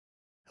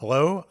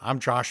Hello,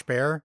 I'm Josh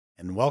Baer,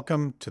 and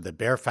welcome to the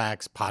Baer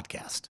Facts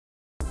Podcast.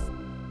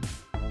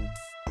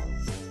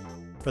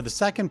 For the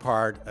second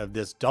part of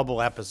this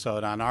double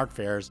episode on art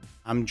fairs,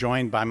 I'm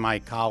joined by my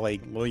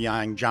colleague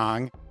Luyang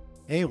Jiang.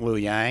 Hey,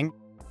 Luyang.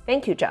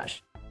 Thank you,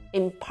 Josh.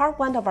 In part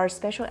one of our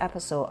special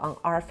episode on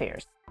art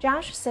fairs,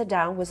 Josh sat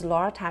down with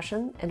Lauren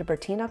Taschen and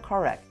Bettina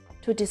Korek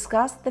to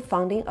discuss the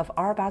founding of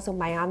Art Basel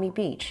Miami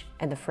Beach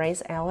and the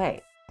Frieze LA.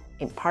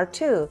 In part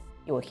two,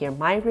 you will hear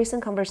my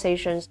recent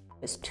conversations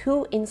with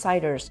two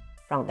insiders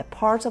from the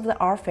parts of the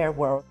art fair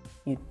world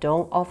you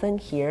don't often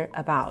hear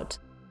about,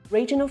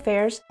 regional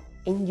fairs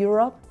in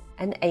Europe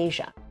and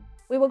Asia.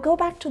 We will go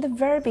back to the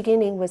very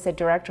beginning with the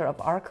director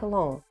of Art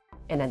Cologne,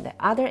 and at the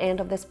other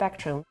end of the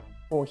spectrum,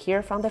 we'll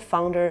hear from the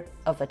founder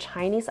of a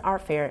Chinese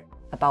art fair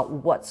about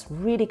what's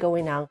really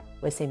going on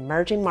with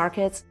emerging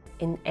markets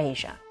in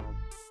Asia.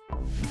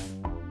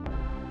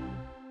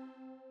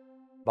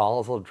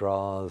 Basel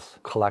draws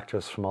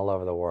collectors from all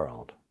over the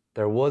world.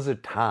 There was a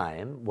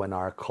time when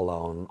Art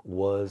Cologne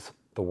was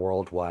the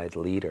worldwide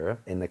leader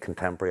in the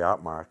contemporary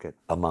art market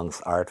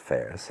amongst art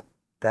fairs.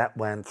 That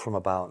went from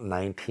about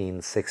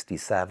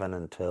 1967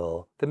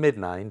 until the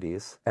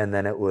mid-90s, and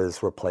then it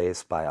was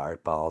replaced by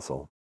Art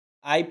Basel.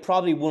 I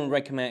probably wouldn't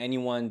recommend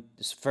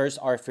anyone's first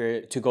art fair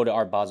to go to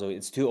Art Basel.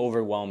 It's too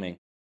overwhelming.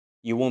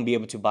 You won't be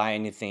able to buy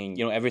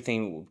anything.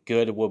 Everything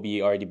good will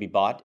already be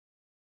bought.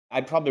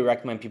 I'd probably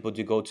recommend people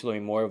to go to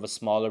more of a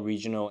smaller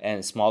regional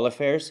and smaller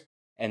fairs.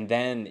 And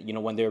then,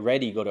 when they're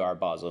ready, go to Art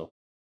Basel.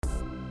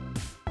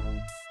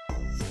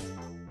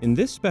 In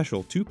this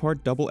special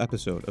two-part double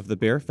episode of the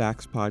Baer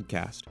Facts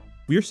podcast,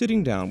 we're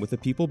sitting down with the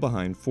people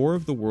behind four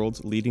of the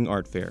world's leading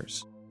art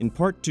fairs. In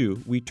part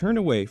two, we turn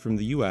away from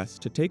the U.S.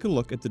 to take a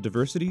look at the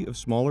diversity of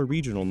smaller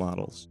regional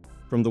models,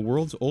 from the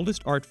world's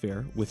oldest art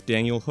fair with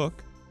Daniel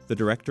Hook, the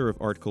director of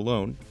Art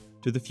Cologne,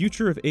 to the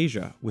future of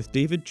Asia with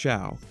David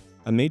Chau,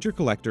 a major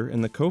collector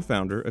and the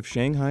co-founder of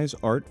Shanghai's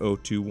Art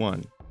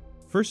 021.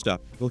 First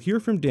up, we'll hear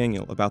from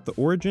Daniel about the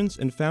origins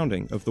and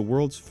founding of the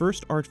world's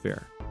first art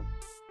fair.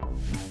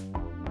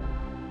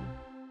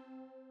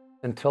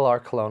 Until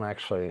Art Cologne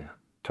actually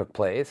took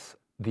place,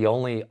 the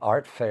only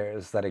art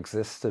fairs that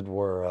existed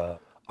were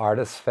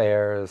artist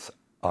fairs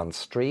on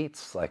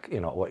streets, like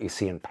what you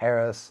see in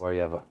Paris, where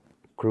you have a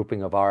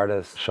grouping of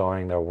artists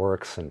showing their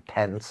works in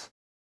tents.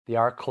 The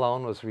Art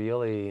Cologne was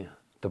really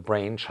the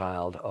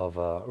brainchild of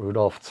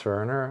Rudolf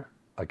Zwirner,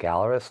 a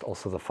gallerist,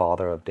 also the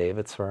father of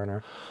David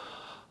Zwirner,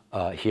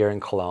 here in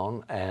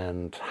Cologne,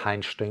 and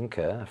Heinz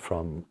Stünke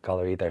from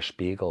Galerie der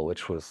Spiegel,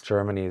 which was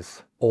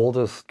Germany's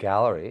oldest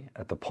gallery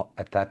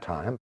at that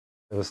time.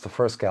 It was the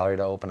first gallery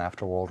to open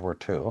after World War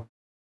II.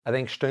 I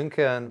think Stünke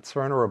and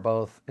Zwirner were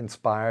both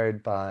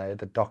inspired by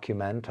the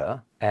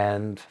Documenta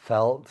and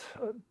felt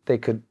they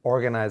could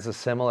organize a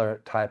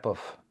similar type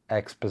of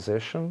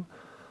exposition,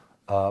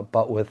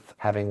 but with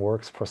having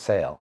works for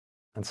sale.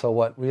 And so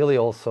what really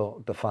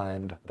also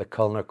defined the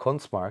Kölner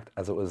Kunstmarkt,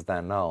 as it was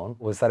then known,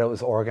 was that it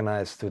was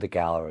organized through the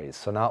galleries.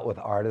 So not with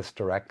artists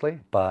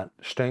directly, but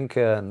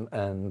Stünke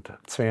and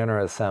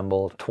Zwirner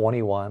assembled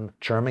 21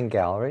 German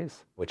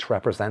galleries, which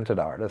represented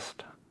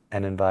artists,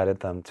 and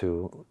invited them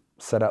to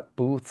set up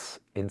booths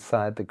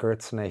inside the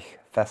Gürzenich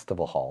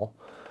Festival Hall,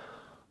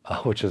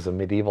 which is a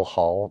medieval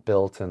hall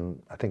built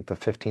in, I think, the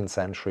 15th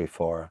century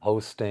for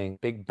hosting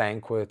big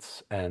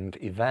banquets and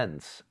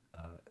events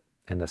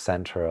in the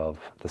center of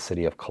the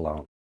city of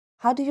Cologne.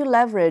 How do you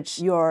leverage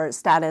your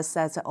status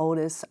as the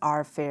oldest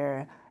art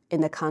fair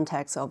in the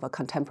context of a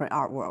contemporary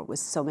art world with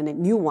so many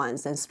new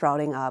ones and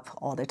sprouting up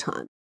all the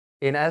time?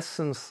 In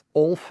essence,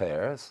 all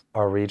fairs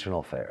are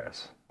regional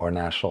fairs or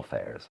national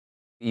fairs.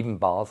 Even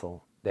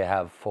Basel, they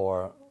have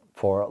four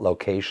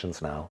locations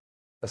now.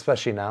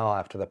 Especially now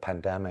after the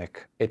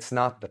pandemic, it's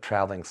not the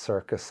traveling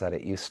circus that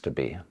it used to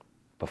be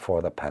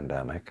before the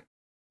pandemic.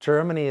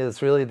 Germany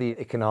is really the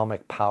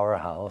economic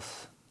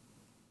powerhouse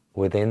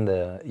within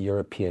the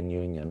European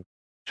Union.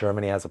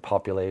 Germany has a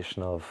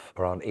population of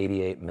around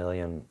 88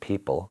 million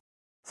people.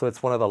 So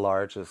it's one of the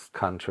largest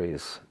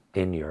countries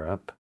in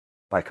Europe.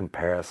 By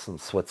comparison,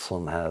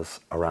 Switzerland has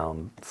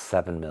around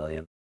 7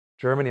 million.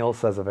 Germany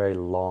also has a very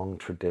long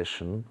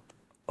tradition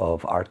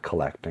of art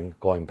collecting,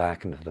 going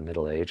back into the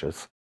Middle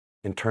Ages.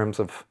 In terms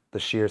of the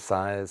sheer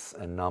size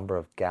and number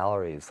of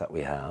galleries that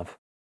we have,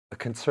 a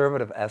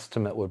conservative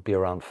estimate would be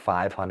around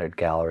 500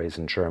 galleries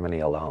in Germany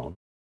alone.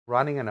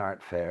 Running an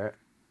art fair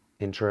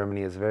in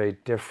Germany is very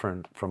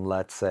different from,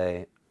 let's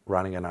say,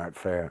 running an art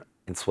fair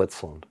in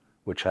Switzerland,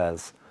 which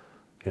has,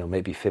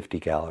 maybe 50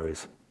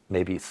 galleries,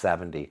 maybe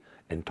 70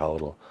 in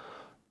total.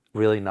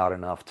 Really not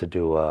enough to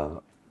do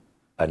a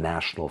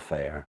national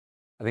fair.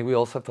 I think we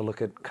also have to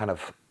look at kind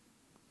of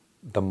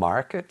the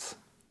markets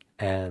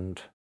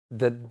and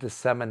the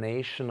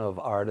dissemination of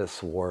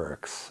artists'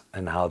 works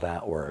and how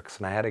that works.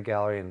 And I had a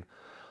gallery in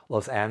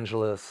Los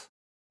Angeles.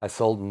 I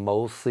sold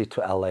mostly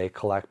to LA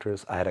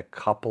collectors. I had a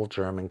couple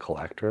German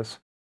collectors.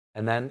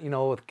 And then,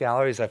 with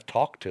galleries I've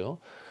talked to,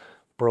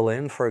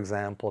 Berlin, for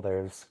example,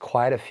 there's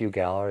quite a few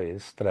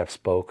galleries that I've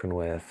spoken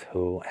with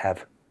who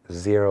have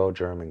zero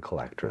German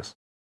collectors.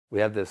 We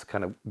have this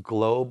kind of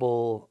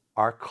global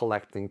art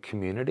collecting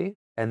community,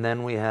 and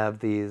then we have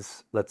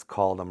these, let's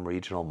call them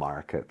regional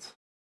markets.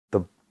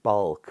 The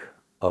bulk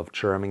of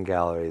German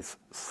galleries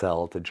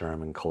sell to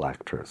German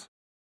collectors.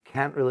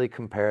 Can't really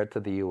compare it to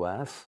the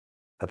US.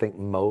 I think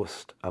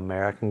most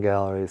American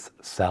galleries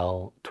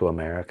sell to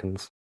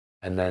Americans.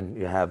 And then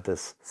you have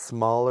this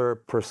smaller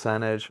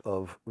percentage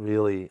of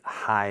really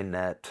high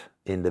net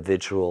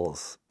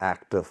individuals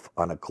active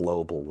on a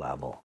global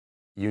level.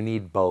 You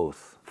need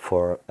both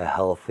for a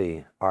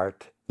healthy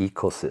art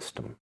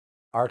ecosystem.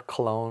 Art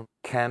Cologne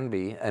can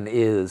be and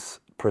is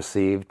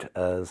perceived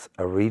as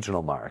a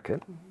regional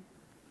market,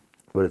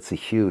 but it's a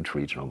huge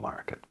regional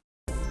market.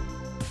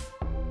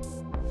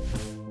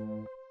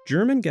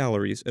 German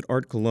galleries at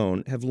Art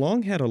Cologne have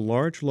long had a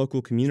large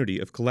local community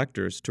of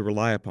collectors to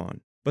rely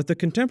upon, but the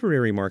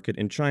contemporary market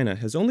in China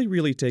has only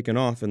really taken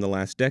off in the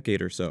last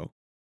decade or so.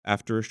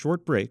 After a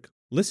short break,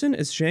 listen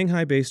as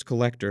Shanghai-based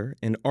collector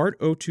and Art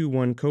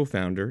 021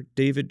 co-founder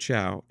David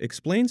Chau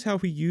explains how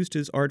he used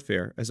his art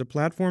fair as a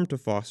platform to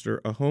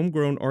foster a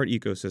homegrown art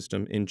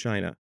ecosystem in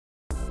China.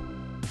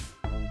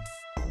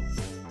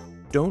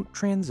 Don't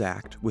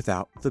transact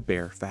without the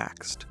Bare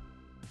Facts.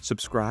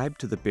 Subscribe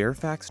to the Bare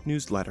Facts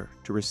newsletter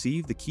to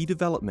receive the key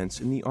developments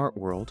in the art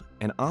world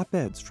and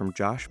op-eds from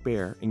Josh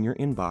Baer in your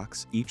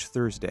inbox each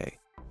Thursday,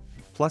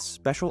 plus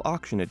special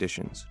auction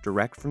editions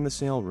direct from the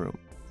sale room.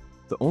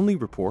 The only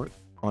report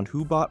on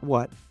who bought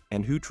what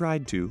and who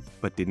tried to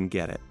but didn't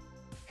get it.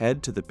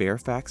 Head to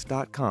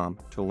thebarefacts.com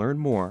to learn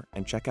more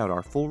and check out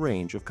our full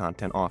range of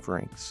content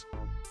offerings.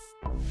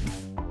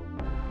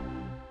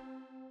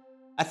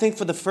 I think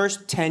for the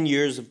first 10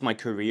 years of my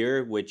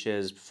career, which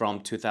is from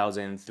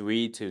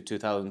 2003 to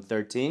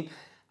 2013,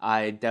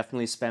 I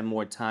definitely spent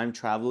more time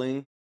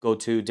traveling, go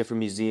to different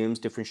museums,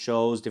 different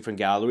shows, different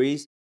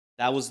galleries.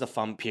 That was the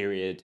fun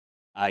period.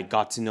 I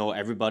got to know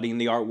everybody in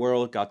the art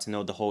world, got to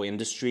know the whole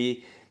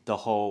industry, the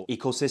whole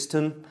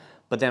ecosystem.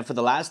 But then for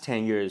the last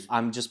 10 years,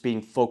 I'm just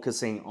been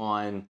focusing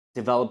on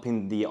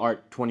developing the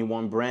Art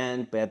 21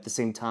 brand, but at the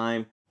same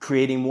time,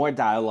 creating more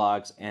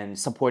dialogues and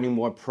supporting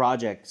more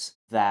projects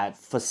that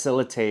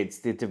facilitates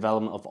the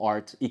development of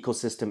art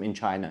ecosystem in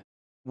China.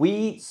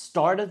 We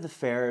started the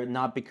fair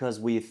not because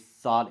we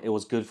thought it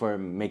was good for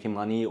making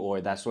money or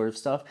that sort of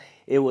stuff.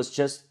 It was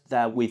just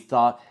that we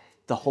thought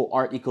the whole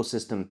art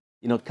ecosystem,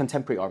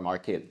 contemporary art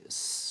market,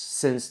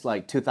 since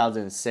like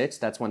 2006,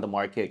 that's when the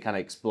market kind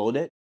of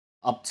exploded.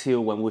 Up to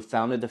when we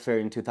founded the fair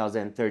in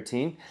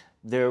 2013,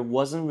 there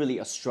wasn't really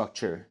a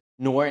structure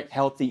nor a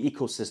healthy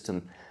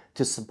ecosystem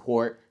to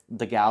support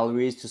the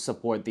galleries, to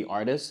support the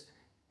artists,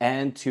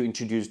 and to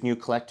introduce new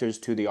collectors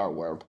to the art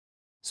world.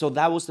 So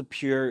that was the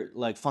pure,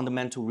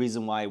 fundamental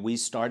reason why we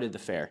started the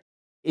fair.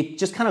 It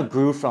just kind of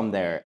grew from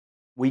there.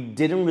 We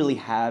didn't really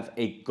have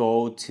a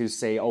goal to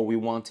say, we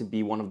want to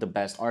be one of the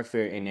best art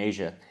fair in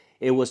Asia.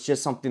 It was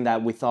just something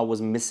that we thought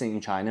was missing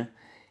in China,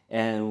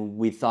 and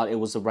we thought it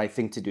was the right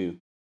thing to do.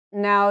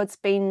 Now it's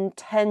been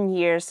 10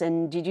 years,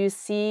 and did you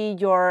see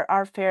your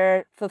art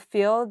fair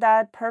fulfill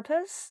that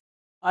purpose?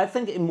 I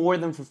think it more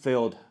than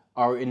fulfilled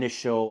our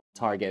initial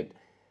target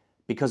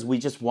because we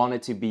just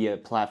wanted to be a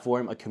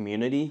platform, a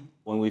community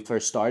when we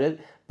first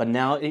started. But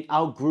now it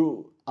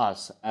outgrew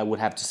us, I would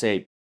have to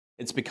say.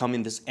 It's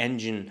becoming this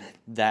engine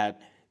that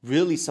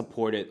really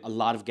supported a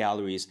lot of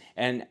galleries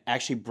and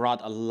actually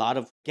brought a lot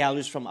of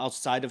galleries from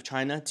outside of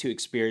China to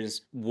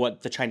experience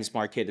what the Chinese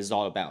market is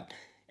all about.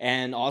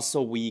 And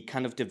also we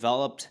kind of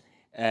developed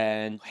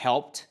and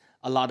helped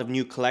a lot of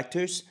new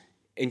collectors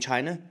in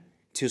China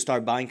to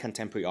start buying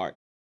contemporary art.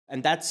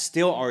 And that's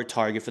still our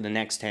target for the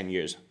next 10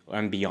 years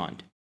and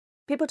beyond.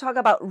 People talk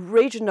about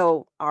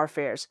regional art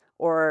fairs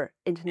or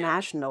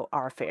international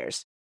art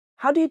fairs.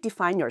 How do you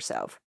define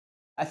yourself?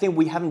 I think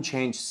we haven't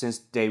changed since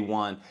day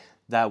one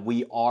that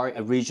we are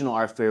a regional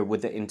art fair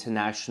with an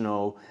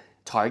international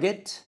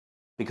target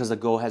because the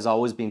goal has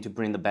always been to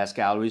bring the best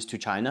galleries to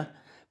China.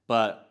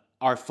 But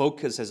our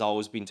focus has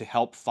always been to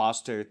help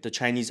foster the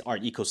Chinese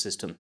art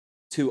ecosystem.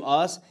 To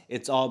us,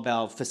 it's all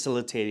about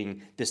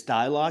facilitating this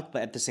dialogue,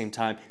 but at the same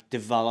time,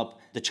 develop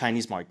the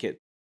Chinese market.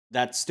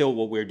 That's still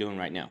what we're doing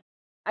right now.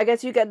 I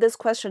guess you get this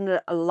question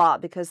a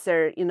lot because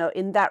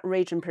in that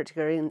region,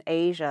 particularly in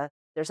Asia,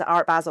 there's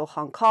Art Basel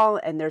Hong Kong,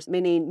 and there's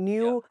many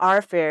new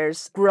art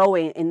fairs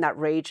growing in that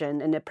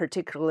region. And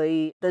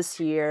particularly this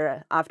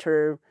year,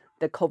 after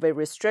the COVID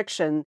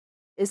restriction,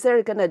 is there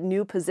a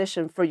new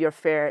position for your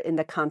fair in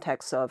the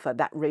context of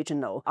that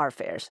regional art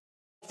fairs?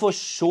 For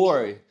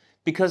sure.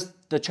 Because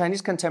the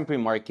Chinese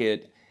contemporary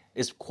market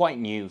is quite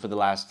new for the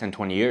last 10,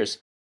 20 years.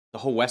 The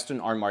whole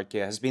Western art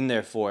market has been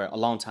there for a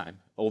long time,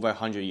 over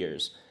 100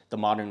 years, the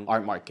modern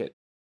art market.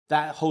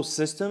 That whole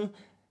system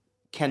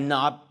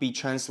cannot be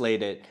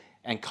translated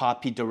and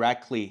copied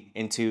directly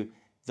into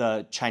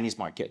the Chinese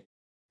market.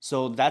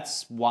 So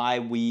that's why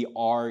we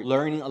are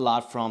learning a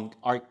lot from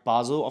Art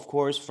Basel, of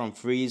course, from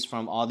Frieze,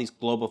 from all these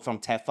global, from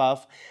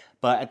TEFAF.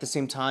 But at the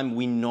same time,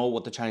 we know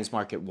what the Chinese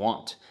market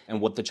want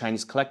and what the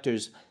Chinese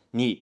collectors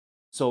need.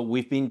 So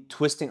we've been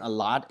twisting a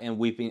lot, and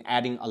we've been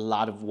adding a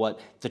lot of what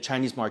the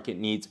Chinese market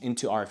needs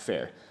into our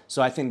fair.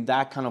 So I think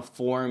that kind of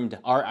formed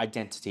our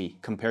identity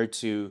compared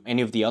to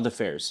any of the other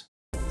fairs.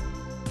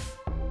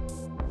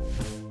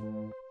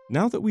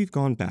 Now that we've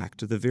gone back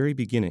to the very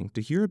beginning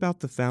to hear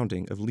about the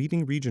founding of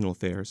leading regional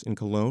fairs in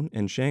Cologne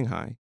and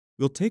Shanghai,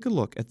 we'll take a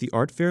look at the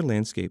art fair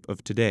landscape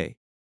of today.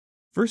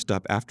 First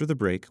up after the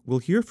break, we'll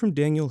hear from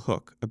Daniel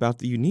Hook about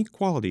the unique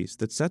qualities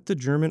that set the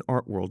German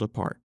art world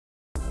apart.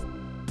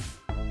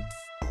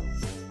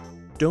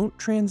 Don't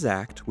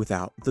transact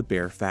without the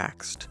bare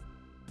facts.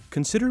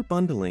 Consider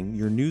bundling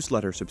your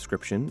newsletter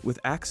subscription with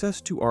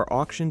access to our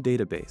auction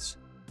database,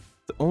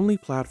 the only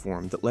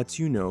platform that lets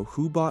you know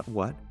who bought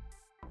what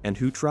and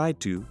who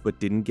tried to but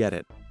didn't get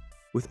it,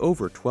 with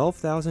over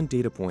 12,000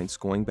 data points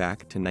going back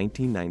to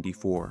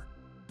 1994.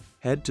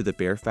 Head to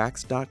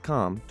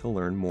thebarefacts.com to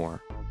learn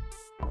more.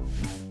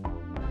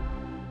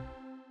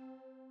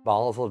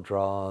 Basel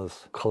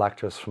draws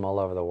collectors from all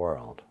over the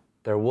world.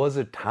 There was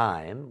a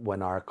time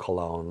when Art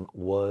Cologne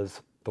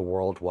was the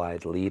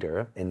worldwide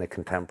leader in the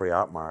contemporary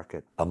art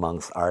market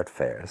amongst art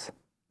fairs.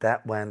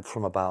 That went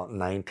from about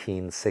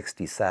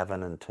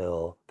 1967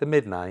 until the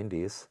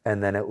mid-90s,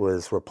 and then it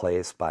was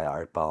replaced by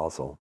Art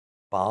Basel.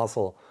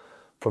 Basel,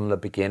 from the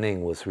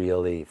beginning, was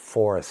really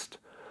forced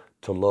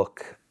to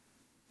look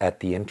at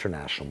the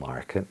international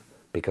market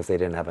because they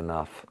didn't have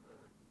enough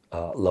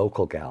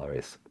local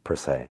galleries, per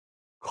se.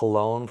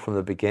 Cologne, from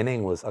the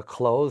beginning, was a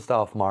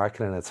closed-off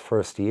market in its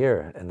first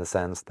year, in the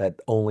sense that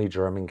only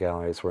German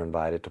galleries were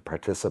invited to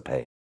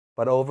participate.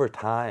 But over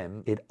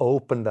time, it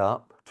opened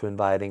up to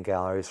inviting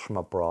galleries from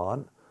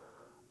abroad,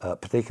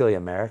 particularly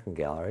American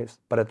galleries.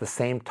 But at the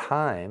same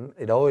time,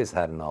 it always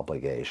had an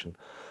obligation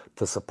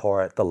to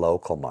support the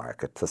local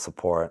market, to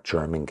support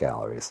German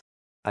galleries.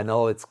 I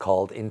know it's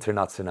called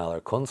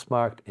Internationaler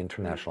Kunstmarkt,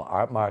 International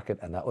Art Market,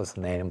 and that was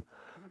the name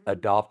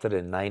adopted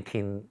in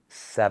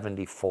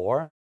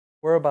 1974.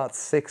 We're about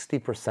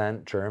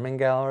 60% German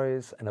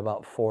galleries and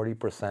about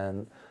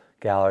 40%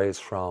 galleries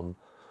from,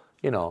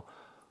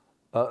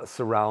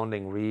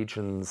 surrounding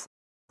regions,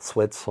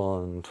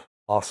 Switzerland,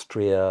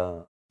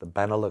 Austria, the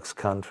Benelux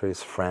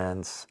countries,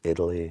 France,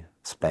 Italy,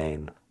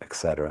 Spain,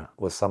 etc.,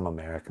 with some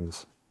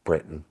Americans,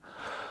 Britain,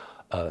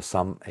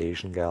 some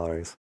Asian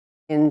galleries.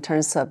 In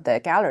terms of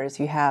the galleries,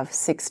 you have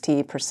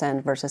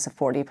 60% versus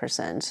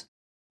 40%.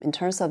 In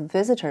terms of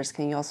visitors,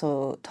 can you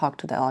also talk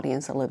to the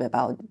audience a little bit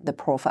about the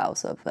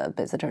profiles of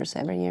visitors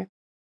every year?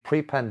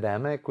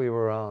 Pre-pandemic, we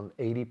were around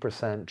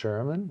 80%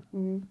 German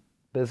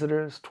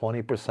visitors,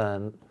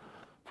 20%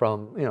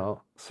 from,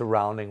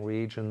 surrounding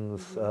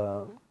regions,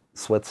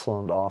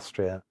 Switzerland,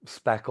 Austria,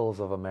 speckles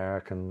of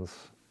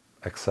Americans,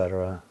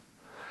 etc.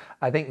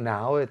 I think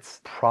now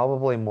it's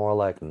probably more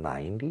like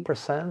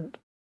 90%.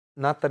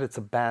 Not that it's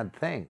a bad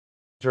thing.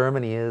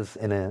 Germany is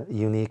in a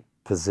unique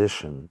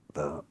position,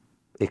 the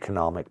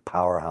economic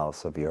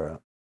powerhouse of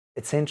Europe.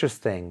 It's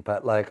interesting,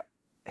 but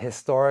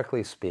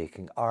historically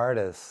speaking,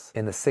 artists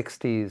in the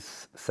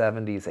 60s,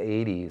 70s,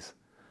 80s,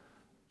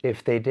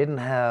 if they didn't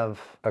have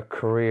a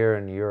career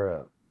in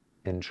Europe,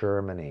 in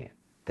Germany,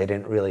 they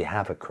didn't really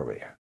have a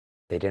career.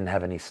 They didn't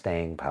have any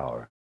staying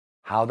power.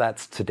 How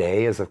that's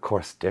today is, of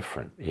course,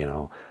 different.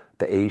 The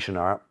Asian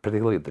art,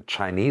 particularly the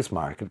Chinese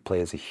market,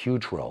 plays a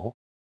huge role.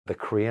 The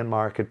Korean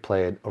market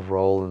played a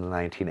role in the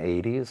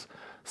 1980s,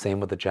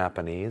 same with the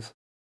Japanese.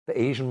 The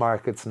Asian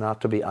market's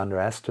not to be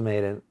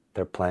underestimated.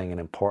 They're playing an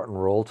important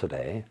role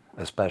today,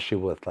 especially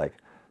with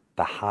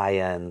the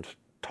high-end,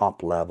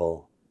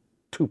 top-level,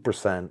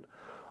 2%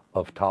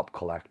 of top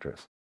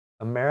collectors.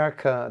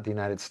 America, the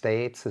United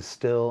States, is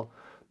still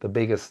the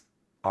biggest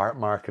art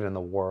market in the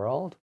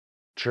world.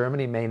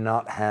 Germany may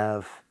not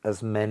have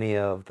as many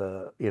of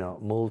the,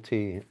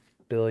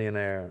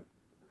 multi-billionaire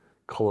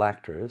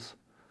collectors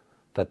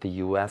that the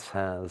US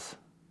has,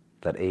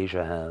 that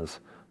Asia has,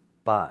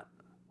 but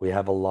we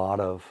have a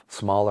lot of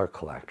smaller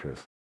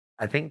collectors.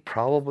 I think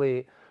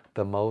probably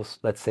the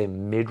most, let's say,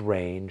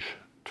 mid-range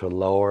to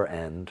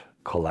lower-end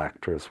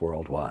collectors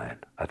worldwide.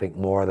 I think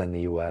more than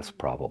the US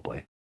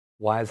probably.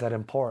 Why is that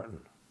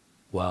important?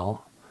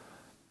 Well,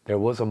 there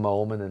was a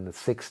moment in the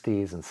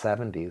 60s and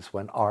 70s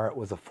when art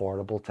was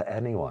affordable to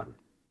anyone.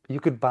 You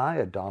could buy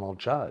a Donald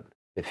Judd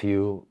if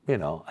you,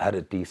 had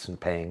a decent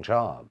paying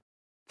job.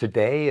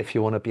 Today, if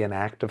you want to be an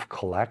active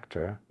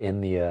collector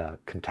in the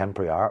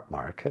contemporary art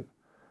market,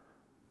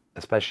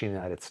 especially in the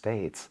United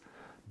States,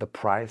 the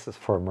prices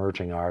for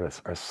emerging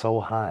artists are so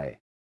high.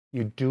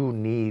 You do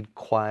need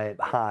quite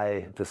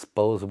high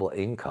disposable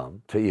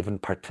income to even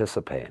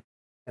participate.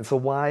 And so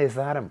why is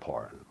that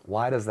important?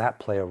 Why does that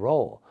play a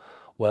role?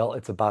 Well,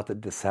 it's about the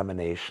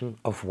dissemination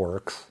of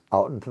works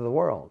out into the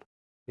world,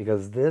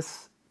 because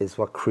this is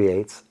what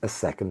creates a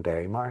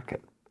secondary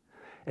market.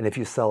 And if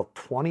you sell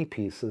 20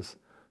 pieces,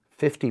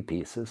 50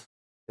 pieces,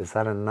 is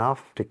that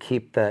enough to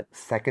keep that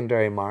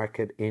secondary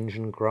market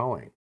engine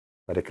growing,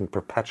 that it can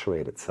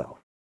perpetuate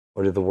itself?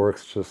 Or do the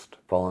works just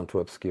fall into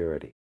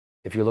obscurity?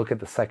 If you look at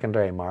the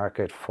secondary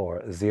market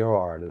for zero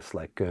artists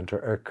like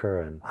Günter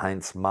Oecker and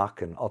Heinz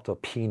Mack and Otto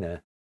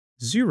Pine,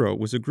 Zero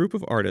was a group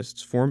of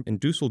artists formed in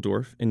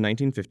Dusseldorf in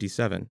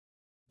 1957,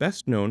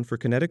 best known for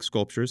kinetic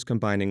sculptures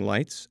combining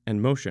lights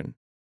and motion.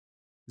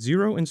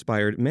 Zero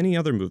inspired many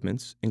other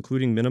movements,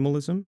 including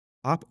minimalism,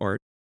 op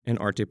art, and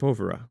arte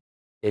povera.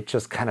 It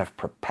just kind of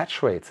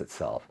perpetuates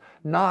itself,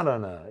 not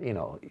on a,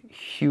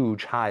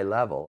 huge high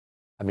level.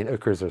 I mean,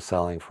 Oeckers are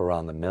selling for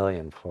around $1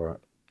 million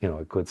for,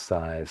 a good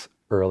size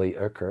early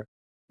Oecker.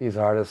 These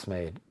artists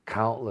made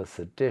countless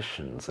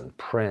editions and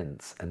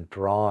prints and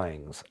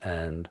drawings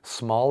and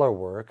smaller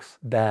works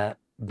that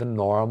the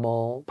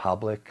normal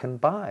public can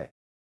buy.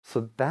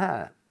 So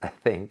that, I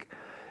think,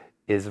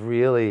 is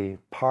really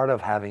part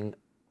of having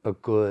a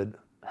good,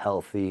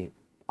 healthy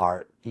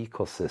art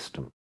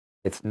ecosystem.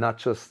 It's not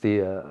just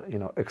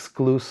the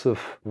exclusive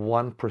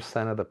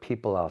 1% of the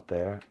people out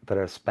there that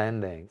are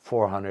spending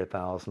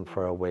 $400,000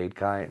 for a Wade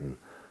Guyton,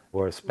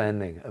 or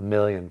spending $1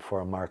 million for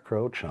a Mark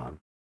Rochon,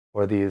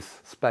 or these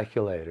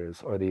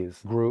speculators, or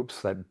these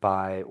groups that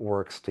buy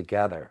works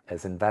together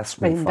as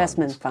investment funds.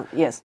 Investment fund,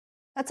 yes.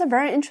 That's a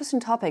very interesting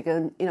topic.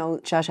 And,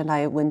 Josh and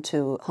I went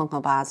to Hong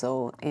Kong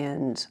Basel,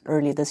 and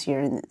early this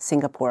year in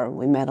Singapore,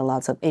 we met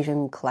lots of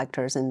Asian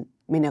collectors, and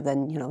many of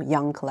them,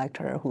 young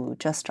collector who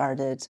just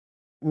started.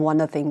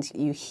 One of the things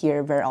you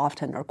hear very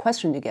often, or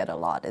question you get a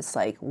lot, is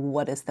like,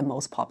 what is the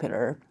most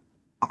popular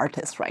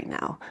artist right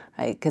now,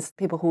 right? Because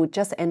people who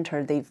just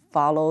enter, they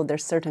follow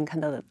there's certain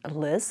kind of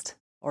list,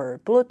 or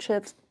blue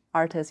chips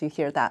artists, you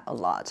hear that a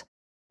lot.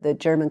 The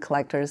German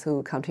collectors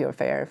who come to your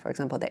fair, for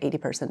example, the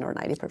 80% or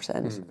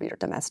 90% of your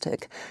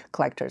domestic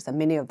collectors, and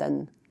many of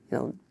them,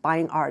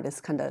 buying art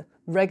is kind of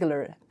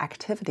regular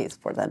activities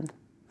for them,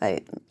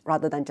 right?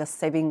 Rather than just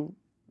saving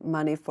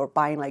money for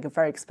buying like a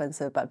very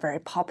expensive but very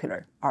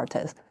popular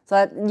artist.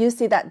 So you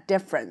see that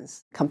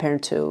difference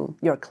compared to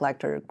your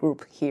collector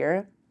group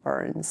here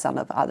or in some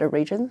of other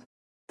regions?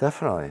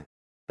 Definitely.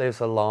 There's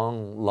a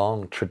long,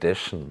 long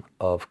tradition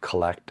of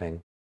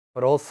collecting,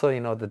 but also,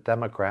 the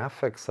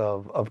demographics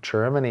of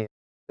Germany.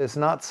 There's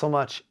not so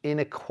much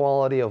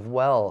inequality of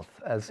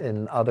wealth as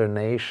in other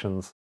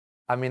nations.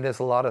 I mean, there's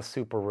a lot of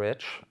super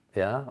rich,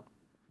 yeah,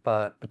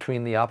 but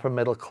between the upper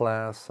middle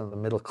class and the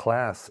middle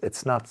class,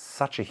 it's not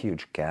such a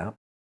huge gap.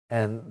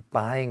 And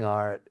buying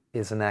art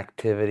is an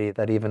activity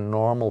that even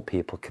normal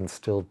people can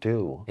still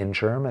do in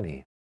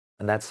Germany.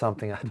 And that's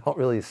something I don't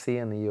really see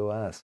in the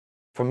US.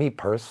 For me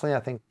personally, I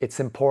think it's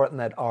important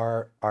that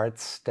our art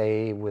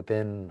stay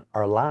within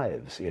our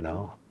lives,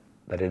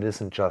 that it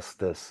isn't just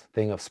this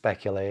thing of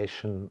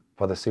speculation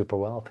for the super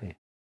wealthy.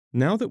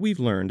 Now that we've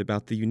learned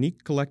about the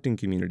unique collecting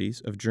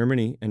communities of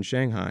Germany and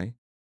Shanghai,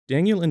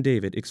 Daniel and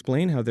David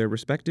explain how their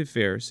respective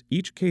fairs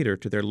each cater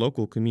to their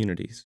local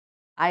communities.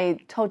 I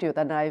told you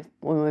that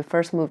when we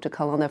first moved to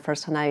Cologne, the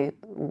first time I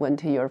went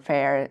to your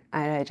fair,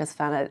 I just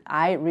found that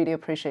I really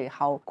appreciate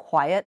how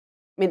quiet.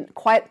 I mean,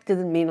 quiet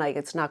doesn't mean like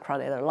it's not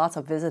crowded. There are lots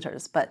of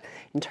visitors, but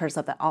in terms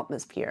of the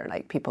atmosphere,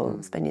 like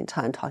people spending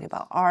time talking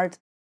about art.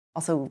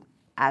 Also,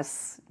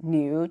 as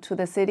new to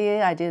the city,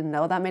 I didn't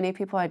know that many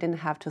people. I didn't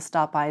have to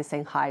stop by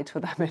saying hi to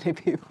that many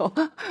people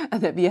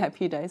at the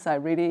VIP days. I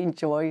really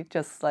enjoy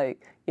just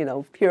like,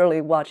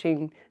 purely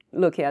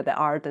looking at the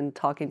art and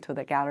talking to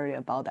the gallery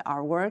about the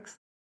artworks.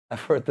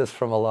 I've heard this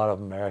from a lot of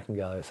American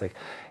galleries, like,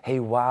 hey,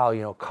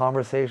 wow,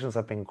 conversations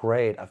have been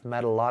great. I've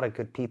met a lot of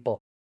good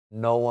people.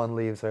 No one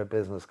leaves their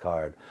business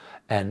card,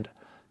 and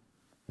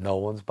no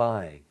one's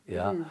buying,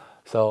 yeah?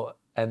 So,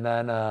 and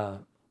then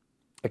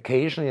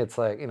occasionally it's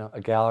like,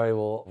 a gallery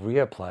will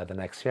reapply the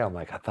next year. I'm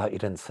like, I thought you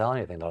didn't sell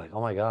anything. They're like, oh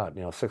my God,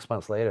 6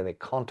 months later, they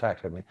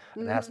contacted me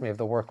and asked me if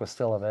the work was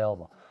still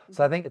available.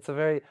 So I think it's a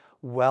very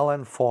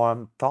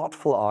well-informed,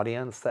 thoughtful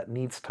audience that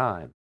needs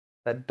time,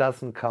 that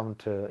doesn't come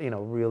to,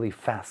 really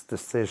fast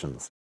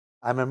decisions.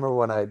 I remember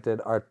when I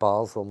did Art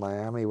Basel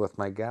Miami with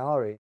my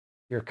gallery,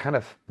 you're kind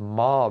of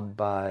mobbed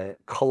by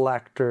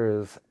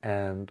collectors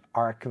and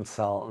art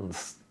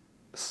consultants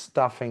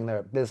stuffing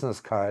their business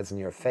cards in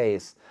your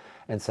face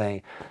and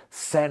saying,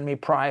 send me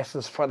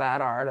prices for that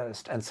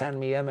artist and send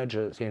me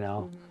images,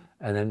 And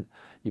then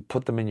you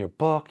put them in your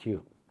book,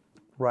 you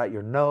write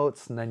your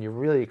notes, and then you're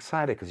really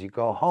excited because you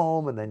go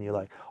home, and then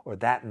or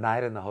that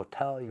night in the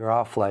hotel, you're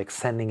off like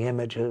sending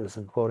images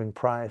and quoting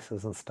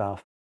prices and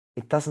stuff.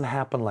 It doesn't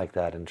happen like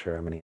that in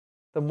Germany.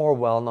 The more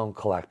well-known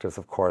collectors,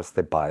 of course,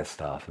 they buy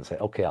stuff and say,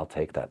 okay, I'll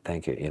take that,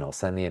 thank you,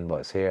 send the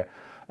invoice here,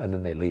 and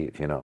then they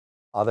leave,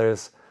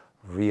 Others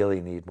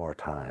really need more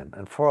time.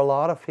 And for a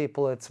lot of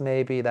people, it's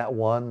maybe that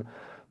one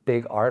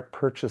big art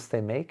purchase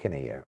they make in a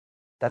year.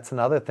 That's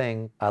another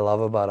thing I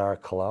love about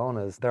Art Cologne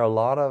is there are a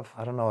lot of,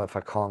 I don't know if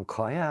I call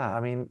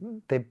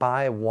them, they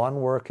buy one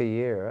work a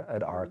year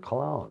at Art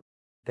Cologne.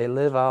 They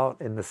live out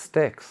in the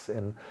sticks,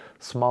 in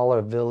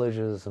smaller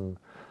villages and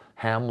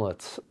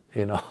hamlets,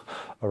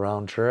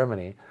 around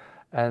Germany.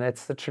 And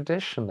it's the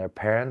tradition. Their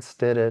parents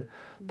did it.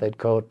 They'd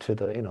go to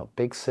the,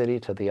 big city,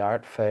 to the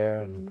art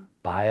fair and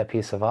buy a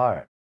piece of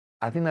art.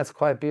 I think that's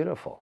quite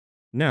beautiful.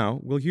 Now,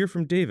 we'll hear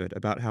from David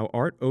about how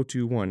Art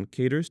 021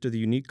 caters to the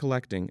unique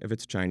collecting of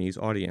its Chinese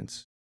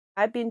audience.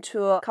 I've been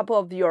to a couple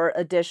of your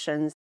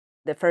editions.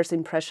 The first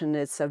impression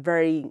is a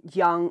very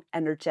young,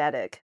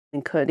 energetic,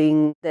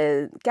 including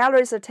the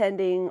galleries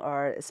attending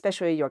or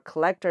especially your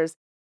collectors.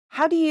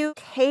 How do you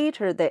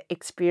cater the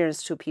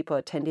experience to people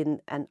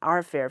attending an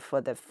art fair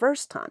for the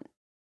first time?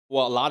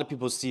 Well, a lot of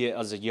people see it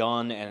as a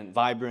young and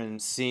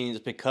vibrant scene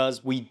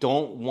because we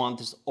don't want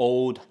this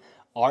old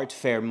art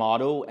fair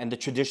model and the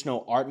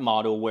traditional art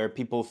model where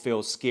people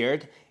feel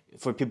scared.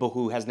 For people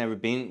who has never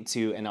been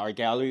to an art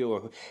gallery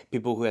or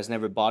people who has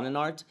never bought an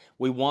art,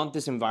 we want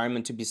this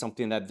environment to be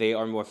something that they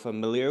are more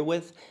familiar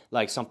with,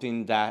 like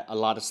something that a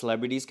lot of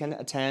celebrities can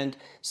attend,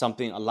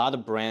 something a lot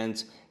of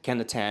brands can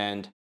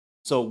attend.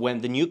 So when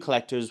the new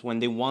collectors, when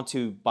they want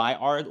to buy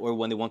art or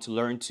when they want to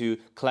learn to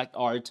collect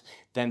art,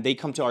 then they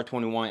come to Art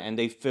 21 and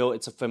they feel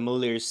it's a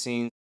familiar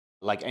scene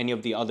like any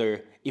of the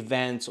other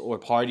events or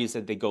parties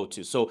that they go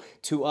to. So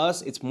to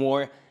us, it's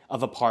more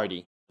of a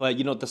party. But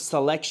the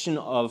selection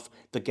of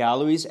the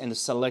galleries and the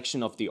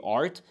selection of the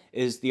art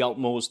is the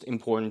utmost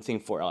important thing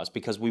for us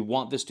because we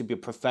want this to be a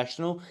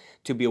professional,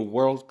 to be a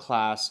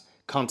world-class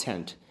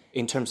content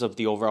in terms of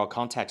the overall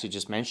context you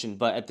just mentioned.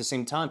 But at the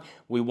same time,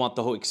 we want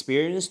the whole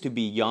experience to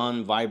be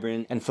young,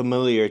 vibrant, and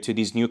familiar to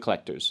these new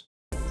collectors.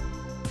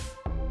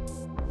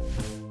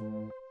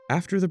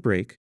 After the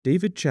break,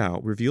 David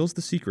Chau reveals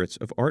the secrets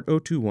of Art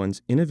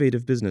 021's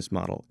innovative business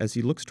model as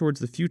he looks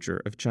towards the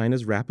future of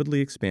China's rapidly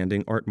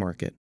expanding art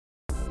market.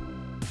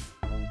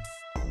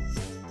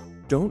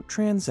 Don't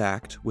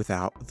transact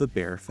without the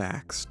bare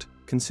facts.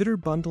 Consider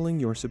bundling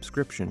your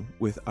subscription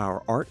with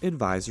our Art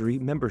Advisory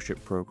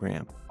membership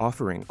program,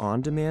 offering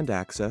on-demand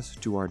access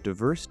to our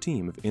diverse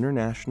team of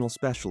international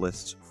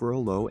specialists for a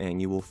low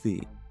annual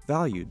fee,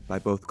 valued by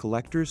both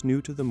collectors new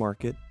to the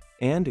market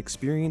and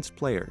experienced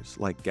players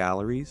like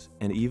galleries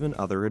and even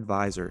other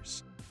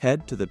advisors.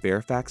 Head to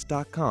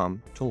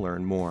thebarefacts.com to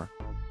learn more.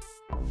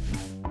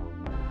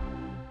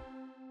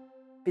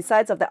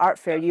 Besides of the art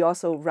fair, you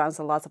also run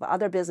a lot of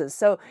other business.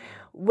 So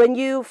when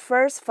you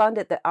first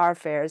funded the art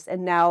fairs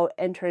and now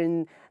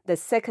entering the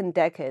second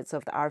decades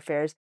of the art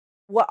fairs,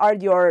 what are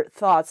your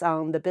thoughts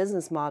on the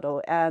business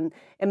model? And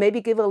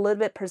maybe give a little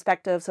bit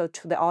perspective so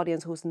to the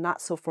audience who's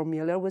not so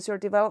familiar with your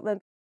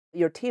development.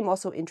 Your team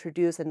also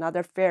introduced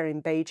another fair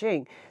in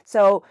Beijing.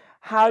 So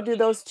how do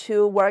those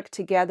two work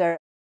together?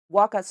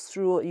 Walk us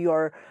through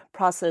your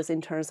process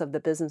in terms of the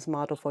business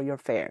model for your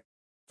fair.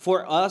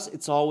 For us,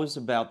 it's always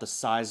about the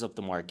size of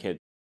the market.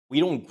 We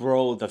don't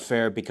grow the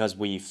fair because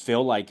we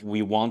feel like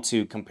we want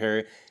to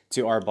compare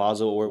to Art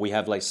Basel or we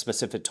have like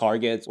specific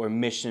targets or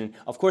mission.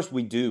 Of course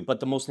we do, but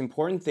the most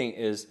important thing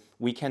is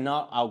we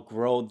cannot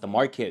outgrow the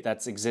market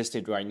that's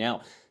existed right now.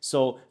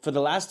 So for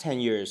the last 10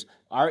 years,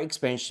 our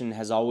expansion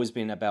has always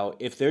been about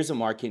if there's a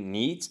market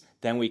needs,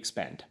 then we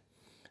expand.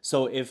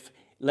 So if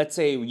let's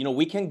say,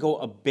 we can go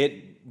a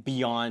bit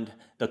beyond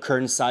the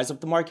current size of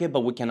the market,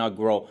 but we cannot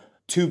grow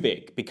too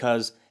big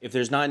because if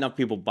there's not enough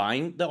people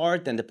buying the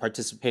art, then the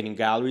participating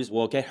galleries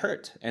will get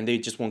hurt and they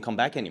just won't come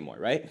back anymore,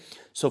 right?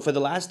 So for the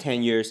last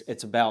 10 years,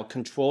 it's about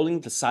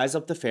controlling the size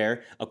of the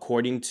fair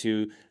according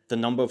to the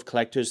number of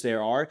collectors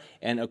there are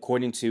and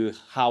according to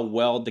how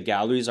well the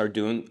galleries are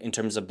doing in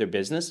terms of their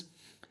business.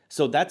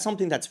 So that's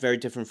something that's very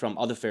different from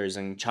other fairs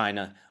in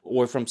China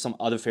or from some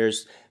other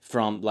fairs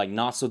from like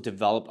not so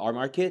developed art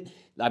market.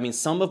 I mean,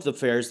 some of the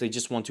fairs, they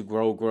just want to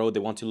grow.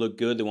 They want to look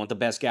good. They want the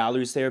best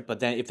galleries there.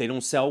 But then if they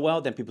don't sell well,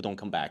 then people don't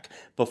come back.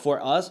 But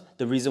for us,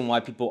 the reason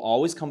why people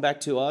always come back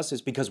to us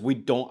is because we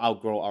don't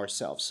outgrow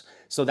ourselves.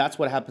 So that's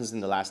what happens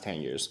in the last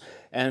 10 years.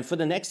 And for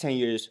the next 10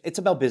 years, it's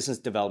about business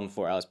development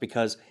for us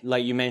because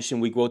like you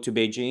mentioned, we go to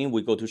Beijing,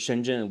 we go to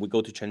Shenzhen, and we go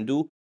to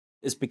Chengdu.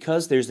 It's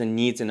because there's a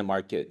needs in the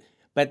market.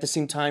 But at the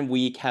same time,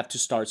 we have to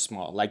start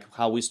small, like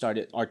how we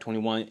started Art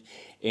 21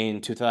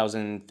 in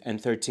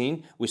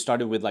 2013. We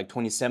started with like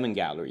 27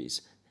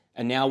 galleries,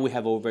 and now we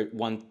have over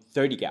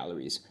 130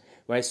 galleries,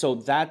 right? So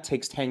that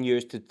takes 10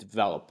 years to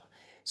develop.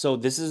 So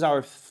this is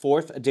our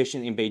fourth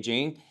edition in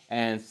Beijing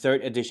and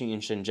third edition in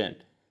Shenzhen.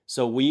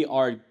 So we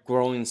are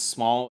growing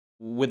small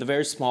with a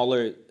very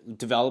smaller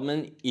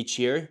development each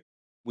year.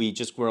 We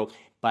just grow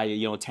by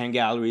 10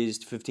 galleries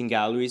to 15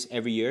 galleries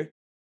every year.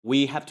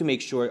 We have to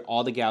make sure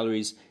all the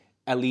galleries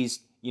at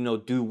least,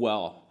 do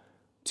well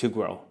to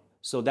grow.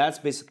 So that's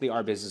basically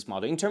our business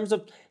model. In terms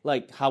of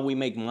like how we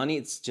make money,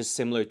 it's just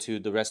similar to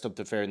the rest of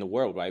the fair in the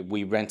world, right?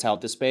 We rent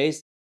out the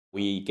space,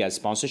 we get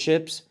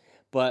sponsorships.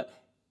 But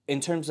in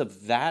terms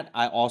of that,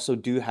 I also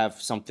do have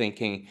some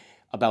thinking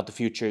about the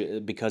future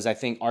because I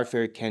think art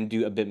fair can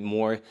do a bit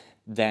more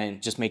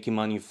than just making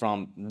money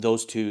from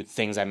those two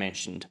things I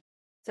mentioned.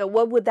 So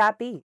what would that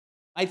be?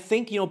 I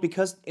think,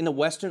 because in the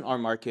Western art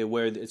market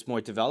where it's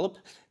more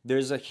developed,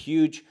 there's a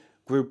huge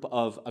group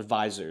of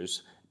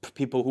advisors,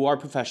 people who are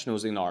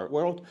professionals in the art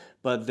world,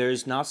 but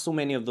there's not so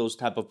many of those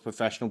type of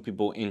professional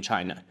people in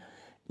China,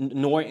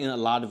 nor in a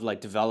lot of like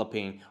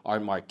developing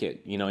art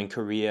market, in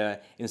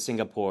Korea, in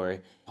Singapore,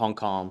 Hong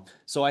Kong.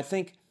 So I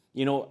think,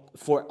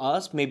 for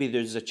us, maybe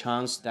there's a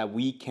chance that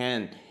we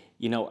can,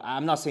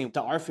 I'm not saying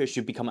the art fair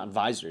should become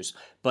advisors,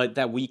 but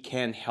that we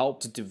can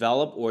help to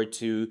develop or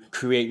to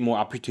create more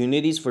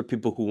opportunities for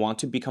people who want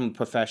to become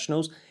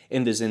professionals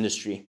in this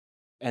industry.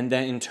 And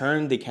then in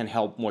turn, they can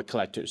help more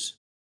collectors.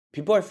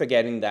 People are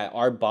forgetting that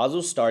Art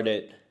Basel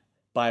started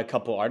by a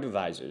couple art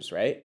advisors,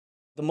 right?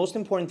 The most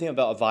important thing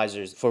about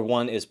advisors, for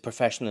one, is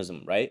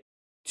professionalism, right?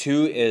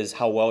 2 is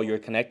how well you're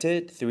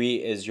connected. 3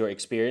 is your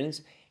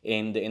experience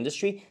in the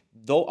industry.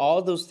 Though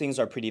all those things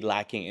are pretty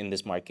lacking in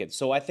this market.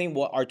 So I think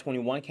what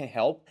Art21 can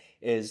help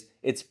is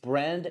its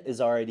brand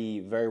is already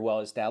very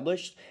well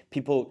established.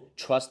 People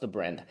trust the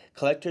brand.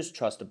 Collectors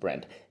trust the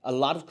brand. A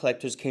lot of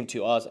collectors came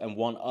to us and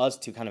want us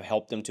to kind of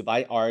help them to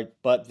buy art,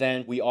 but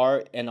then we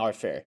are an art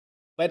fair.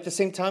 But at the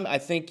same time, I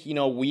think,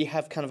 we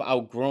have kind of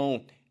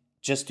outgrown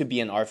just to be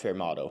an art fair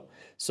model.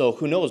 So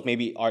who knows,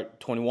 maybe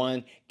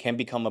Art21 can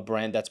become a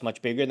brand that's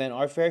much bigger than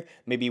art fair.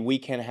 Maybe we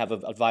can have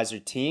an advisor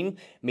team.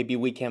 Maybe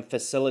we can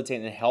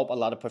facilitate and help a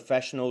lot of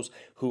professionals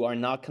who are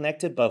not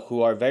connected, but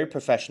who are very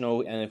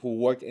professional and who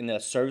work in the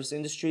service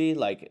industry,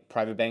 like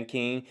private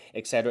banking,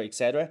 et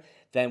cetera,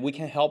 then we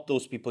can help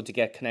those people to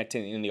get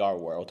connected in the art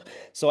world.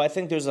 So I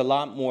think there's a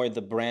lot more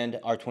the brand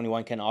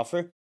Art21 can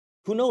offer.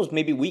 Who knows,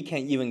 maybe we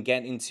can even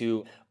get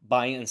into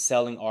buying and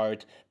selling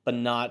art, but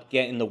not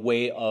get in the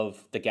way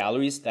of the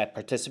galleries that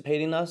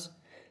participate in us.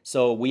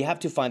 So we have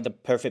to find the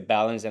perfect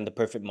balance and the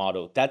perfect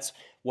model. That's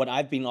what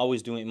I've been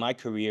always doing in my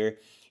career.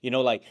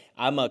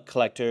 I'm a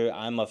collector,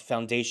 I'm a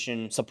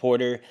foundation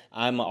supporter,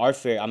 I'm an art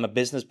fair, I'm a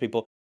business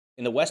people.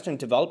 In the Western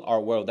developed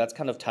art world, that's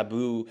kind of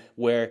taboo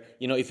where,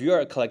 if you're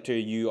a collector,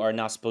 you are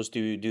not supposed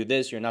to do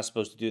this, you're not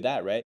supposed to do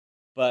that, right?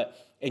 But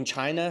in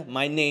China,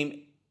 my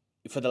name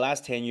for the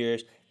last 10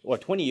 years, or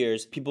 20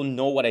 years, people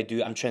know what I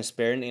do. I'm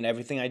transparent in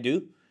everything I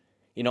do.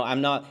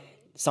 I'm not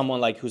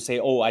someone who say,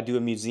 oh, I do a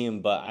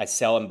museum, but I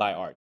sell and buy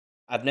art.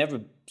 I've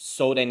never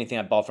sold anything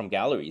I bought from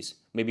galleries,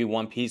 maybe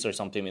one piece or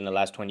something in the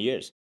last 20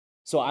 years.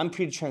 So I'm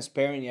pretty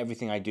transparent in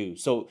everything I do.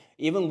 So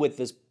even with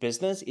this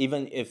business,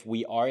 even if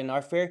we are in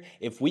art fair,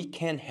 if we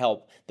can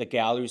help the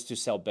galleries to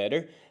sell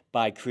better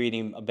by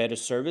creating a better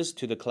service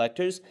to the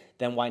collectors,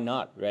 then why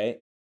not, right?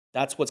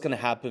 That's what's going to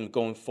happen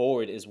going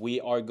forward is we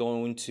are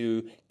going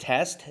to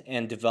test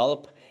and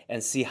develop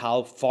and see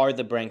how far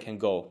the brand can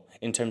go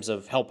in terms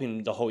of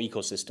helping the whole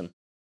ecosystem.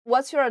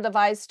 What's your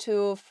advice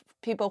to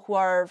people who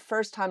are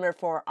first-timer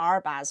for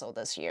Art Basel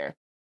this year?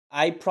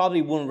 I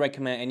probably wouldn't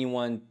recommend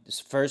anyone's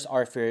first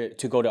art fair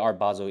to go to Art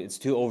Basel. It's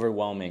too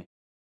overwhelming.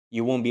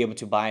 You won't be able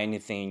to buy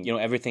anything.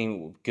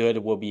 Everything good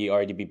will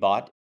already be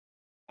bought.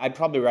 I'd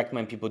probably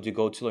recommend people to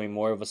go to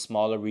more of a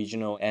smaller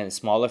regional and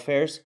smaller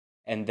fairs.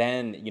 And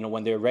then,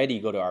 when they're ready,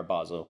 go to Art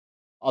Basel.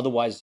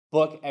 Otherwise,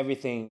 book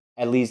everything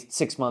at least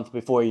 6 months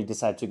before you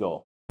decide to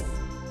go.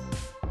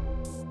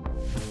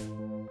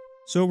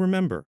 So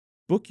remember,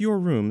 book your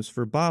rooms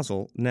for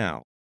Basel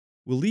now.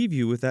 We'll leave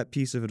you with that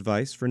piece of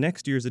advice for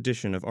next year's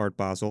edition of Art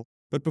Basel.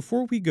 But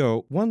before we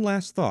go, one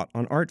last thought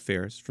on art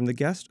fairs from the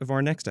guest of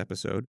our next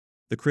episode,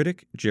 the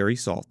critic Jerry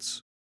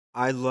Saltz.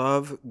 I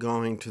love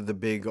going to the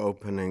big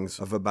openings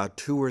of about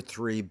 2 or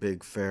 3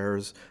 big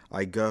fairs.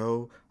 I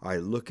go, I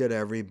look at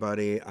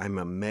everybody, I'm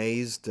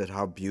amazed at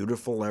how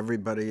beautiful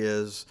everybody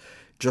is,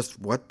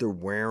 just what they're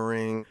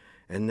wearing,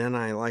 and then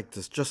I like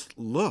to just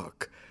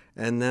look,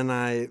 and then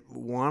I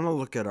want to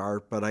look at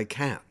art, but I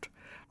can't.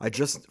 I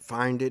just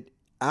find it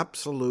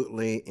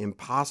absolutely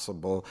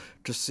impossible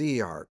to see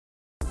art.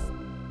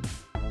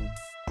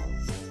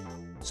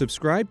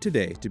 Subscribe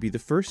today to be the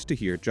first to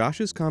hear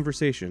Josh's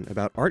conversation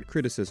about art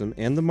criticism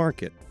and the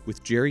market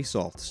with Jerry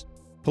Saltz,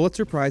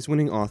 Pulitzer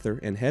Prize-winning author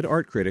and head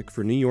art critic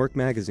for New York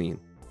Magazine,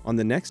 on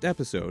the next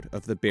episode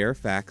of the Bare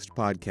Facts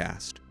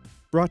podcast,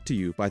 brought to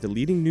you by the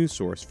leading news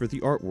source for the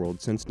art world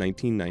since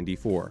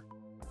 1994.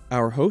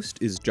 Our host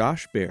is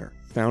Josh Baer,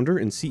 founder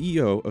and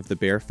CEO of the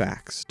Bare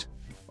Facts.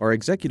 Our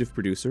executive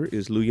producer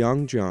is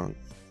Luyang Jiang.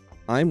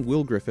 I'm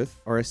Will Griffith,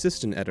 our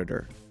assistant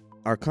editor.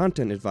 Our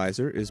content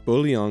advisor is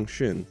Bo-Liang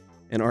Shin,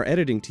 and our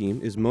editing team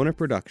is Mona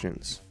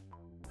Productions.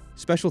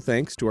 Special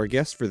thanks to our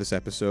guests for this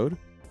episode,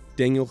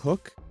 Daniel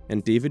Hook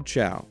and David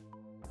Chau.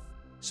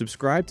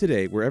 Subscribe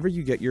today wherever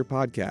you get your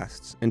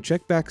podcasts, and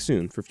check back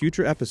soon for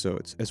future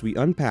episodes as we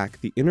unpack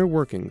the inner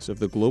workings of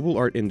the global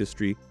art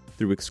industry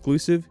through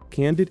exclusive,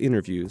 candid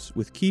interviews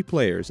with key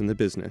players in the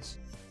business,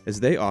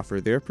 as they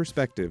offer their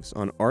perspectives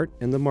on art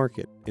and the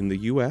market in the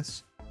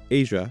US,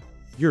 Asia,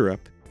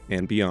 Europe,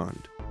 and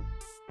beyond.